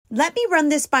"Let me run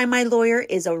this by my lawyer"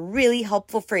 is a really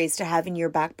helpful phrase to have in your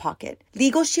back pocket.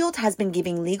 Legal Shield has been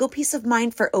giving legal peace of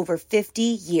mind for over 50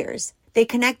 years. They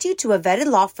connect you to a vetted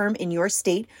law firm in your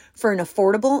state for an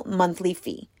affordable monthly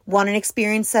fee. Want an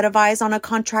experienced set of eyes on a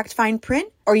contract fine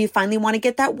print? Or you finally want to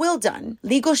get that will done?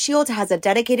 Legal Shield has a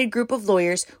dedicated group of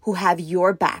lawyers who have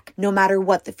your back, no matter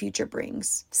what the future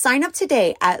brings. Sign up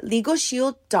today at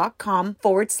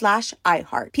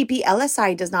LegalShield.com/iHeart.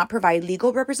 PPLSI does not provide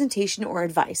legal representation or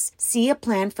advice. See a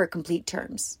plan for complete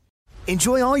terms.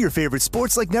 Enjoy all your favorite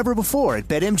sports like never before at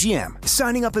BetMGM.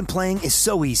 Signing up and playing is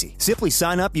so easy. Simply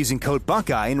sign up using code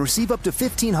Buckeye and receive up to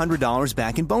 $1,500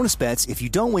 back in bonus bets if you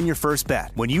don't win your first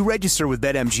bet. When you register with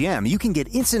BetMGM, you can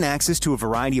get instant access to a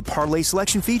variety of parlay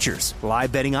selection features,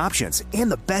 live betting options,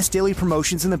 and the best daily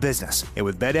promotions in the business. And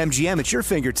with BetMGM at your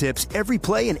fingertips, every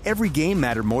play and every game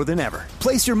matter more than ever.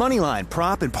 Place your moneyline,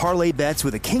 prop, and parlay bets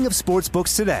with the king of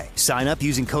sportsbooks today. Sign up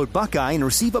using code Buckeye and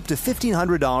receive up to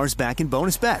 $1,500 back in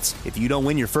bonus bets if you don't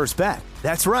win your first bet.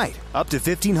 That's right, up to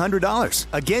 $1,500.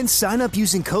 Again, sign up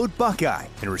using code Buckeye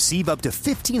and receive up to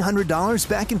 $1,500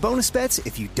 back in bonus bets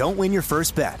if you don't win your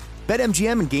first bet.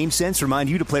 BetMGM and GameSense remind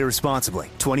you to play responsibly.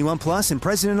 21 plus and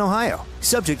present in Ohio.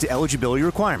 Subject to eligibility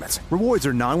requirements. Rewards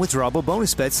are non-withdrawable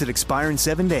bonus bets that expire in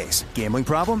 7 days. Gambling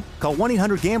problem? Call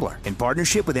 1-800-GAMBLER in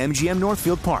partnership with MGM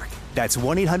Northfield Park. That's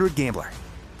 1-800-GAMBLER.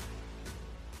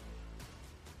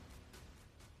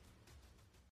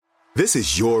 This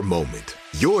is your moment,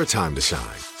 your time to shine,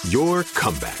 your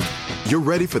comeback. You're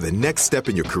ready for the next step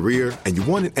in your career, and you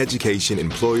want an education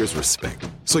employers respect.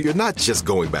 So you're not just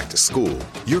going back to school,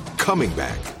 you're coming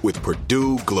back with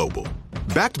Purdue Global.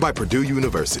 Backed by Purdue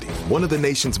University, one of the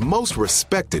nation's most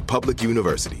respected public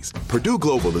universities, Purdue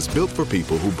Global is built for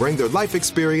people who bring their life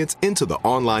experience into the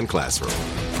online classroom.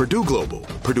 Purdue Global,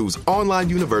 Purdue's online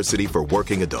university for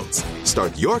working adults.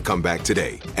 Start your comeback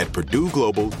today at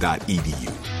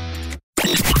purdueglobal.edu.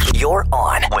 You're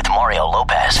on with Mario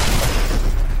Lopez.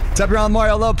 What's up, y'all?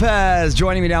 Mario Lopez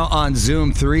joining me now on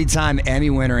Zoom. 3-time Emmy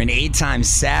winner and 8-time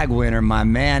SAG winner, my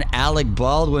man Alec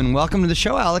Baldwin. Welcome to the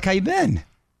show, Alec. How you been?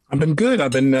 I've been good.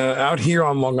 I've been out here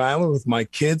on Long Island with my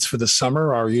kids for the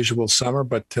summer, our usual summer.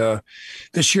 But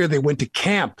this year they went to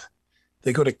camp.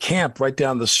 They go to camp right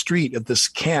down the street at this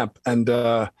camp. And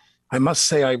I must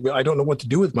say, I don't know what to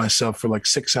do with myself for like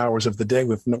 6 hours of the day.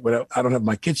 I don't have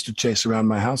my kids to chase around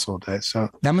my house all day. So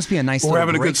that must be a nice. We're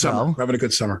having a good summer. Though. We're having a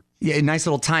good summer. Yeah, a nice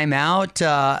little time out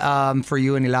for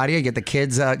you and Ilaria. Get the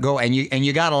kids go, and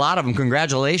you got a lot of them.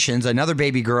 Congratulations, another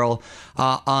baby girl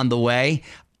on the way.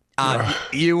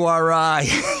 You are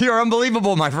you're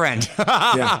unbelievable, my friend.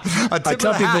 Yeah.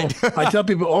 I tell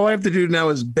people all I have to do now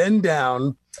is bend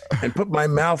down and put my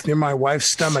mouth near my wife's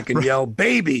stomach and yell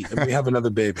 "baby," and we have another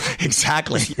baby.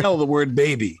 Exactly. Just yell the word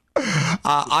 "baby."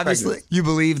 Obviously, you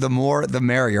believe the more the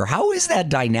merrier. How is that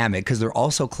dynamic? Because they're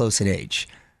all so close in age.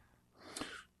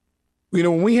 You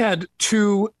know, when we had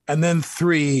 2 and then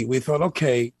 3, we thought,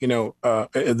 okay,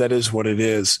 that is what it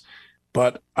is.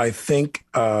 But I think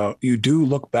you do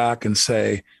look back and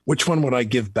say, which one would I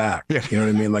give back? Yeah. You know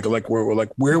what I mean? Like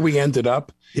where we ended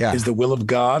up is the will of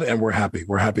God, and we're happy.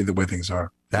 We're happy the way things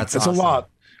are. That's awesome. A lot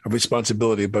of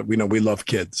responsibility, but we love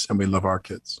kids and we love our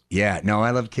kids. Yeah, no,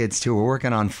 I love kids too. We're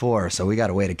working on 4, so we got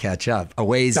a way to catch up.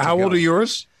 How old are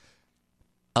yours?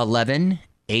 11,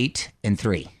 8, and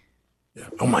 3. Yeah.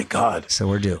 Oh my God! So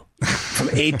we're due. From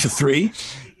 8 to 3.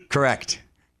 Correct.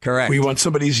 We went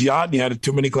somebody's yacht and you had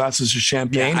too many glasses of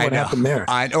champagne. What happened there?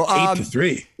 I know. 8 to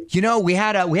 3. You know, we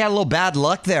had a little bad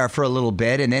luck there for a little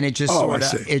bit, and then it just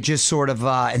sort of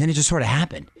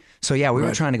happened. So yeah, we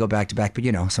were trying to go back to back, but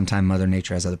sometimes Mother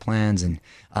Nature has other plans, and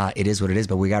it is what it is.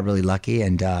 But we got really lucky,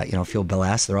 and feel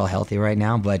blessed. They're all healthy right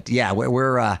now. But yeah,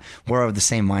 we're of the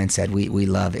same mindset. We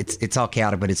love it's all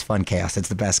chaotic, but it's fun chaos. It's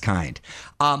the best kind.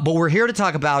 But we're here to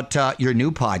talk about your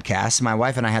new podcast. My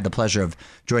wife and I had the pleasure of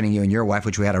joining you and your wife,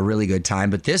 which we had a really good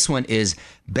time. But this one is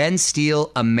Ben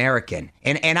Steele American,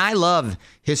 and I love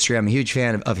history. I'm a huge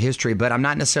fan of history, but I'm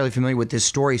not necessarily familiar with this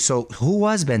story. So who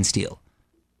was Ben Steele?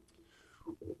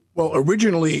 Well,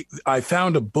 originally, I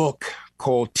found a book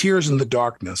called Tears in the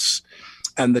Darkness,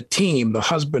 and the team, the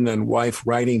husband and wife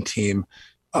writing team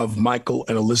of Michael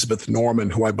and Elizabeth Norman,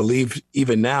 who I believe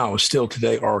even now, still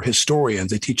today, are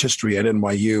historians. They teach history at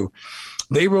NYU.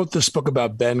 They wrote this book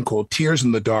about Ben called Tears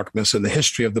in the Darkness and the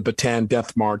history of the Bataan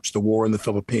Death March, the war in the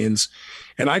Philippines.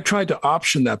 And I tried to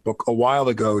option that book a while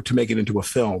ago to make it into a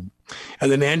film.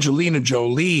 And then Angelina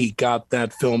Jolie got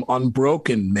that film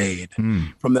Unbroken made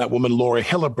from that woman, Laura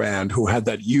Hillebrand, who had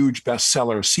that huge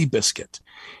bestseller, Seabiscuit.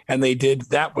 And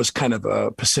that was kind of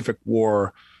a Pacific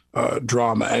War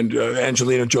drama. And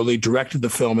Angelina Jolie directed the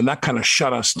film, and that kind of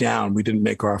shut us down. We didn't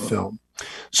make our film.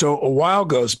 So a while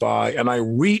goes by, and I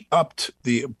re-upped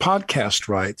the podcast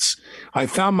rights. I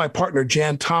found my partner,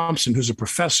 Jan Thompson, who's a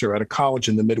professor at a college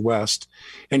in the Midwest,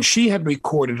 and she had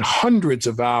recorded hundreds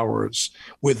of hours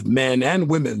with men and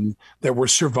women that were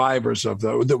survivors of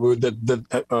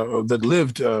that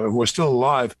lived, who were still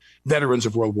alive, veterans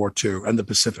of World War II and the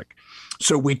Pacific.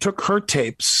 So we took her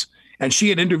tapes, and she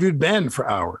had interviewed Ben for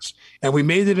hours. And we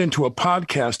made it into a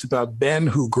podcast about Ben,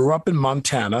 who grew up in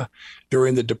Montana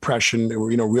during the Depression,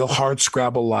 real hard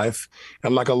scrabble life.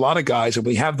 And like a lot of guys, and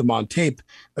we have them on tape,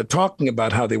 talking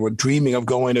about how they were dreaming of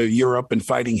going to Europe and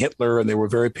fighting Hitler, and they were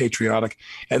very patriotic.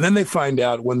 And then they find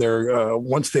out when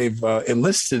once they've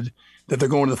enlisted, that they're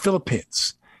going to the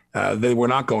Philippines. They were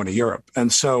not going to Europe.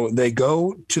 And so they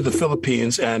go to the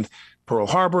Philippines, and Pearl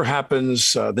Harbor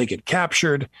happens. They get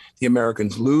captured. The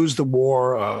Americans lose the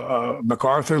war.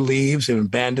 MacArthur leaves and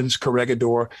abandons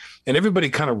Corregidor, and everybody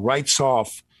kind of writes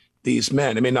off these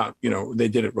men. I mean, not, they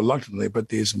did it reluctantly, but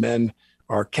these men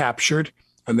are captured,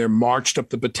 and they're marched up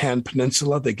the Bataan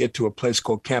Peninsula. They get to a place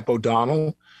called Camp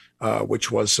O'Donnell,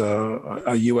 which was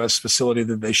a U.S. facility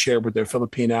that they shared with their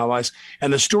Philippine allies.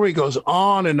 And the story goes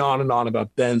on and on and on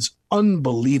about Ben's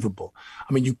unbelievable.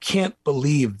 I mean, you can't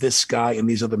believe this guy and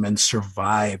these other men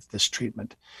survived this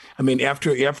treatment. I mean,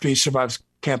 after he survives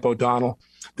Camp O'Donnell,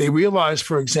 they realized,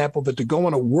 for example, that to go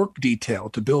on a work detail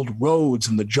to build roads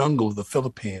in the jungle of the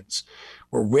Philippines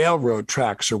or railroad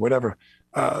tracks or whatever,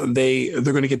 they're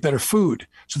going to get better food.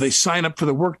 So they sign up for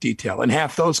the work detail, and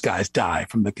half those guys die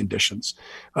from the conditions,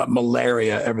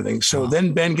 malaria, everything. So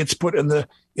then Ben gets put in the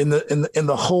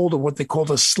hold of what they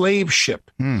called a slave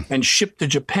ship and shipped to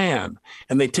Japan.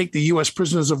 And they take the U.S.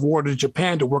 prisoners of war to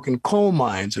Japan to work in coal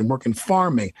mines and work in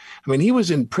farming. I mean, he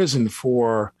was in prison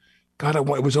for, God, it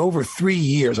was over 3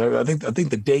 years. I think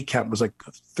the day count was like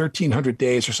 1,300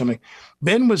 days or something.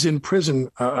 Ben was in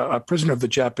prison, a prisoner of the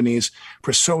Japanese,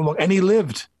 for so long, and he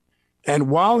lived.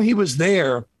 And while he was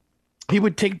there, he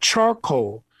would take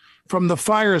charcoal from the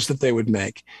fires that they would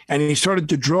make, and he started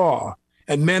to draw.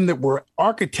 And men that were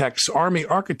architects, army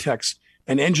architects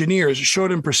and engineers,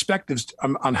 showed him perspectives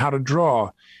on how to draw.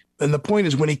 And the point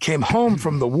is, when he came home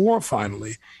from the war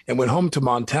finally and went home to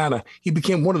Montana, he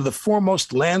became one of the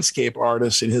foremost landscape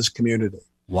artists in his community.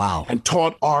 Wow. And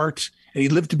taught art. And he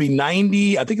lived to be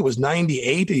 90. I think it was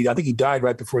 98. I think he died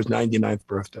right before his 99th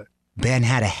birthday. Ben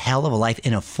had a hell of a life,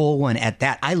 and a full one at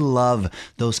that. I love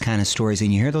those kind of stories.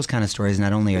 And you hear those kind of stories,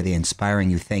 not only are they inspiring,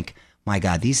 you think, my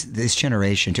God, this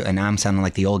generation, too, and now I'm sounding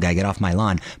like the old guy, get off my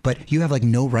lawn, but you have like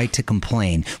no right to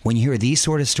complain when you hear these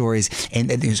sort of stories and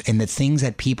the things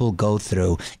that people go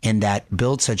through and that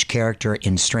build such character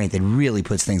and strength. It really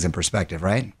puts things in perspective,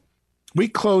 right? We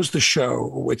close the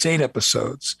show. It's 8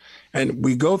 episodes, and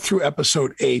we go through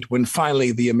episode 8 when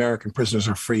finally the American prisoners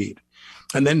are freed.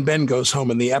 And then Ben goes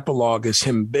home, and the epilogue is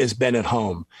Ben at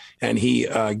home, and he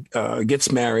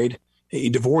gets married. He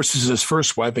divorces his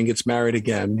first wife and gets married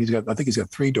again. I think he's got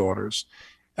 3 daughters.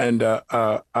 And I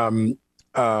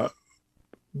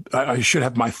should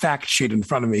have my fact sheet in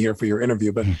front of me here for your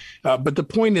interview. But the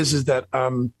point is that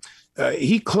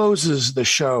he closes the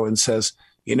show and says,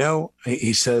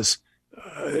 he says,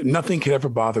 nothing could ever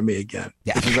bother me again,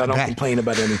 because I don't complain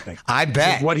about anything. I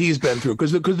bet. What he's been through,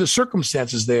 because the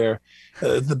circumstances there,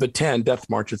 the Bataan Death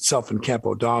March itself and Camp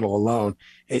O'Donnell alone,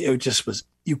 it just was.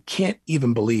 You can't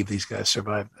even believe these guys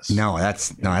survived this. No,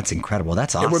 that's incredible.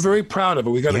 That's awesome. And we're very proud of it.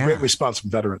 We got a great response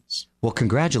from veterans. Well,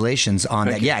 congratulations on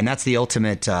that. Yeah, and that's the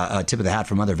ultimate tip of the hat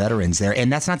from other veterans there.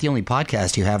 And that's not the only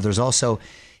podcast you have. There's also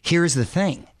Here's the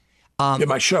Thing.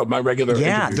 My show, my regular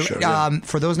interview show.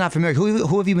 For those not familiar,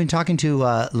 who have you been talking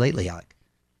to lately, Alec?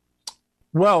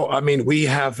 Well, I mean, we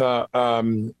have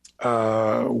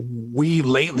we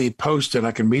lately posted.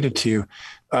 I can read it to you.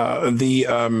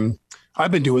 I've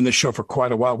been doing this show for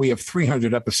quite a while. We have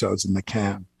 300 episodes in the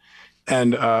can.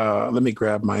 And let me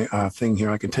grab my thing here.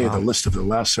 I can tell you the list of the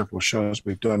last several shows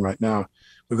we've done right now.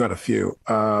 We've got a few.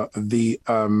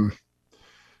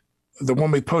 The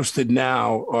one we posted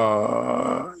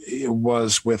now it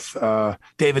was with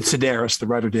David Sedaris, the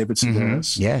writer David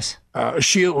Sedaris. Mm-hmm. Yes.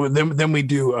 Then we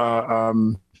do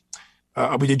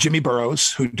we did Jimmy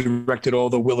Burrows, who directed all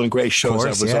the Will and Grace shows.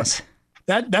 Of course, yes.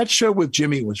 That show with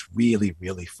Jimmy was really,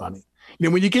 really funny.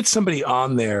 When you get somebody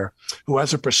on there who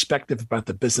has a perspective about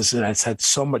the business and has had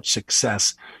so much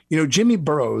success, Jimmy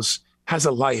Burrows has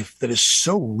a life that is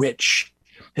so rich.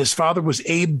 His father was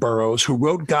Abe Burrows, who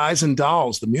wrote Guys and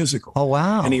Dolls, the musical. Oh,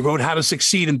 wow. And he wrote How to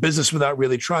Succeed in Business Without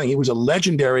Really Trying. He was a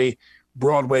legendary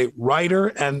Broadway writer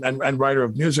and writer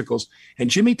of musicals. And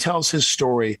Jimmy tells his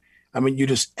story I mean, you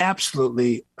just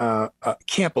absolutely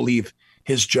can't believe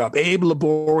his job. Abe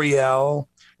Laboriel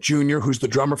Jr., who's the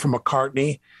drummer for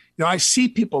McCartney. You know, I see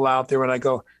people out there and I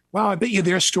go, wow, I bet you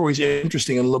their story's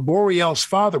interesting. And Laboriel's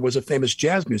father was a famous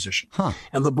jazz musician.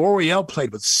 And Laboriel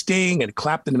played with Sting and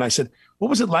Clapton. And I said, what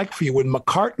was it like for you when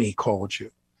McCartney called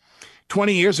you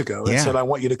 20 years ago and said, I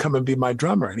want you to come and be my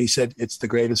drummer? And he said, it's the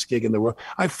greatest gig in the world.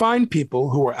 I find people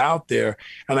who are out there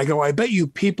and I go, I bet you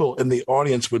people in the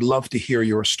audience would love to hear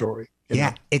your story. You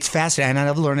know? It's fascinating. I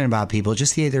love learning about people.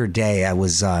 Just the other day, I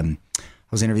was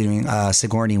interviewing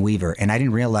Sigourney Weaver, and I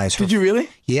didn't realize her. Did you really?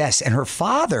 Yes, and her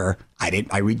father,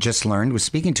 just learned, was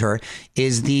speaking to her,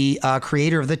 is the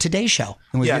creator of the Today Show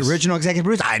and was the original executive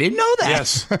producer. I didn't know that.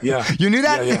 Yes, yeah. You knew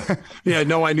that? Yeah,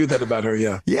 no, I knew that about her,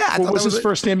 yeah. Yeah. What was his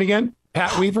first name again?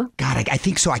 Pat Weaver? God, I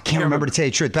think so. I can't remember to tell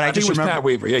you the truth, but I just think it was remember. Pat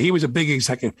Weaver. Yeah, he was a big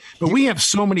executive. But we have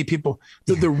so many people,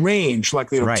 the range, like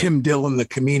Tim Dillon, the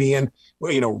comedian,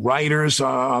 writers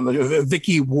on the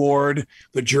Vicky Ward,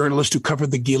 the journalist who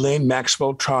covered the Ghislaine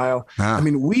Maxwell trial. I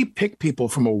mean, we pick people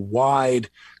from a wide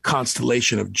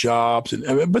constellation of jobs,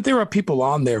 but there are people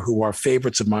on there who are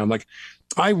favorites of mine. Like,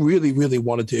 I really, really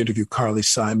wanted to interview Carly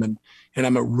Simon, and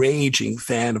I'm a raging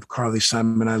fan of Carly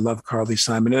Simon. I love Carly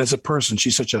Simon. And as a person,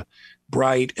 she's such a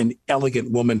bright and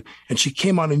elegant woman. And she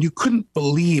came on and you couldn't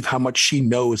believe how much she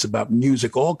knows about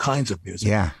music, all kinds of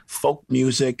music, folk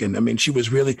music. And I mean,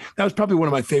 that was probably one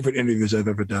of my favorite interviews I've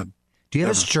ever done. Do you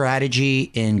have a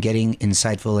strategy in getting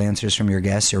insightful answers from your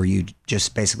guests, or you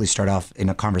just basically start off in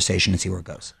a conversation and see where it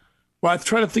goes? Well, I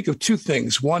try to think of two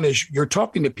things. One is you're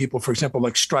talking to people, for example,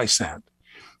 like Streisand.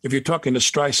 If you're talking to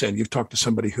Streisand, you've talked to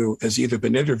somebody who has either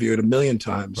been interviewed 1 million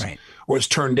times or has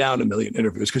turned down 1 million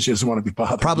interviews because she doesn't want to be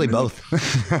bothered. Probably both.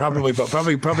 Probably both.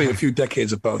 Probably a few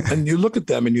decades of both. And you look at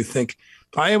them and you think,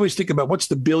 I always think about what's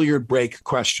the billiard break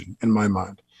question in my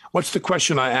mind. What's the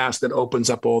question I ask that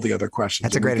opens up all the other questions?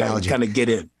 That's a great analogy. Kind of get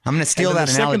in. I'm going to steal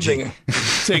that analogy.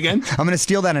 Say again? I'm going to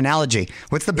steal that analogy.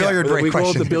 What's the billiard break question?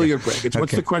 We call it the billiard break. It's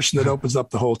what's the question that opens up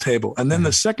the whole table. And then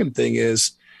the second thing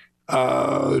is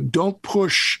don't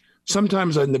push.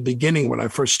 Sometimes in the beginning, when I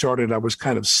first started, I was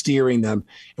kind of steering them.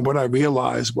 And what I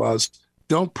realized was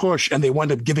don't push, and they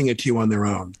wind up giving it to you on their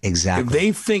own. Exactly. If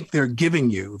they think they're giving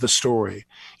you the story,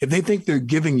 if they think they're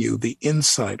giving you the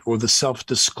insight or the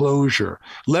self-disclosure,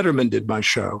 Letterman did my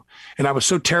show, and I was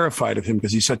so terrified of him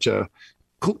because he's such a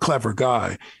clever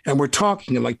guy. And we're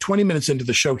talking, and like 20 minutes into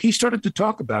the show, he started to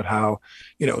talk about how,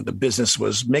 the business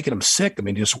was making him sick. I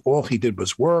mean, just all he did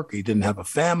was work. He didn't have a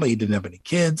family. He didn't have any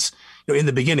kids, in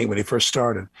the beginning when he first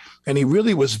started. And he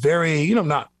really was very,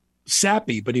 not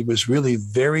sappy, but he was really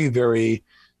very, very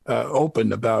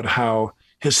open about how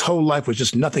his whole life was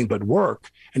just nothing but work.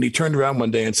 And he turned around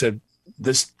one day and said,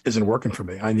 this isn't working for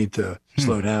me. I need to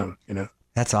slow down,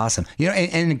 That's awesome.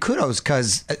 And kudos,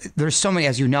 because there's so many,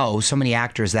 as you know, so many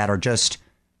actors that are just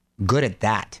good at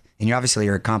that. And you're obviously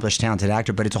an accomplished, talented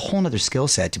actor, but it's a whole other skill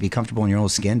set to be comfortable in your own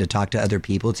skin, to talk to other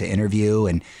people, to interview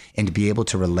and to be able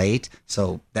to relate.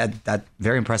 So that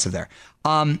very impressive there.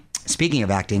 Speaking of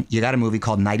acting, you got a movie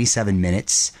called 97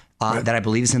 Minutes that I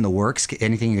believe is in the works.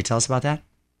 Anything you could tell us about that?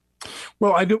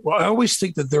 Well, I always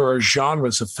think that there are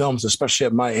genres of films, especially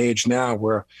at my age now,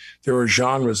 where there are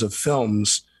genres of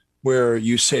films where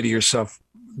you say to yourself,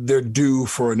 they're due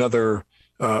for another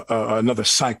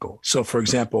cycle. So, for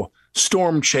example,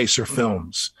 Storm Chaser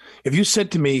films. If you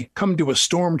said to me, come do a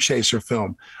Storm Chaser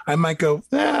film, I might go,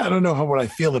 I don't know what I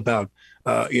feel about,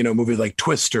 movies like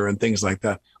Twister and things like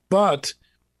that. But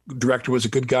the director was a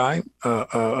good guy,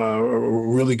 a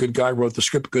really good guy, wrote the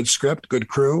script, good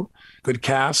crew, good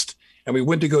cast. And we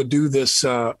went to go do this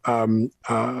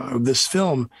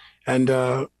film. And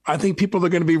I think people are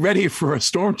going to be ready for a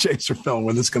Storm Chaser film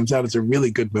when this comes out. It's a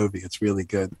really good movie. It's really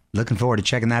good. Looking forward to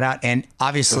checking that out. And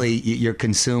obviously, you're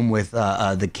consumed with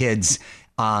the kids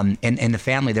and the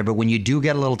family there. But when you do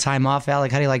get a little time off,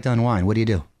 Alec, how do you like to unwind? What do you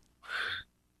do?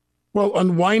 Well,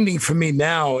 unwinding for me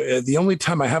now, the only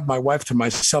time I have my wife to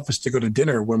myself is to go to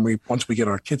dinner once we get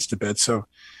our kids to bed. So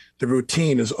the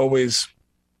routine is always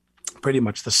pretty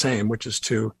much the same, which is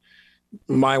to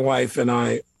my wife and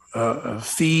I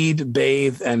feed,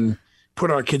 bathe, and put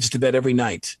our kids to bed every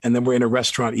night. And then we're in a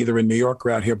restaurant either in New York or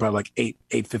out here by like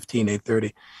 8:15,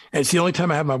 8:30. And it's the only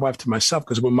time I have my wife to myself,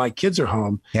 because when my kids are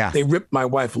home, they rip my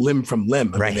wife limb from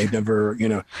limb. I mean, they never,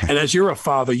 and as you're a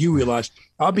father, you realize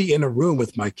I'll be in a room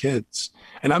with my kids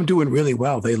and I'm doing really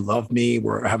well. They love me.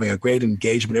 We're having a great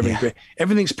engagement. Everything's great.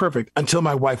 Everything's perfect until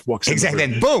my wife walks in. Exactly.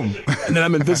 And boom. And then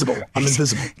I'm invisible.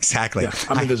 Exactly. Yeah,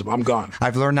 I'm invisible. I'm gone.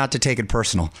 I've learned not to take it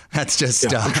personal. That's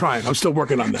just... I'm trying. I'm still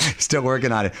working on that. Still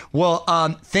working on it. Well,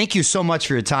 thank you so much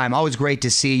for your time. Always great to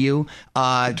see you.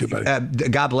 You too, buddy.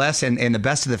 God bless and the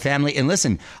best of the family. And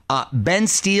listen, Ben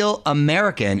Steele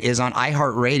American is on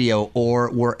iHeartRadio or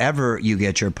wherever you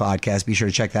get your podcast. Be sure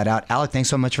to check that out. Alec, thanks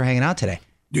so much for hanging out today.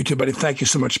 You too, buddy. Thank you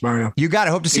so much, Mario. You got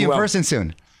it. Hope to see you in person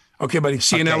soon. Okay, buddy.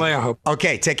 See you in LA, I hope.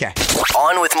 Okay, take care.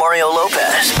 On with Mario Lopez.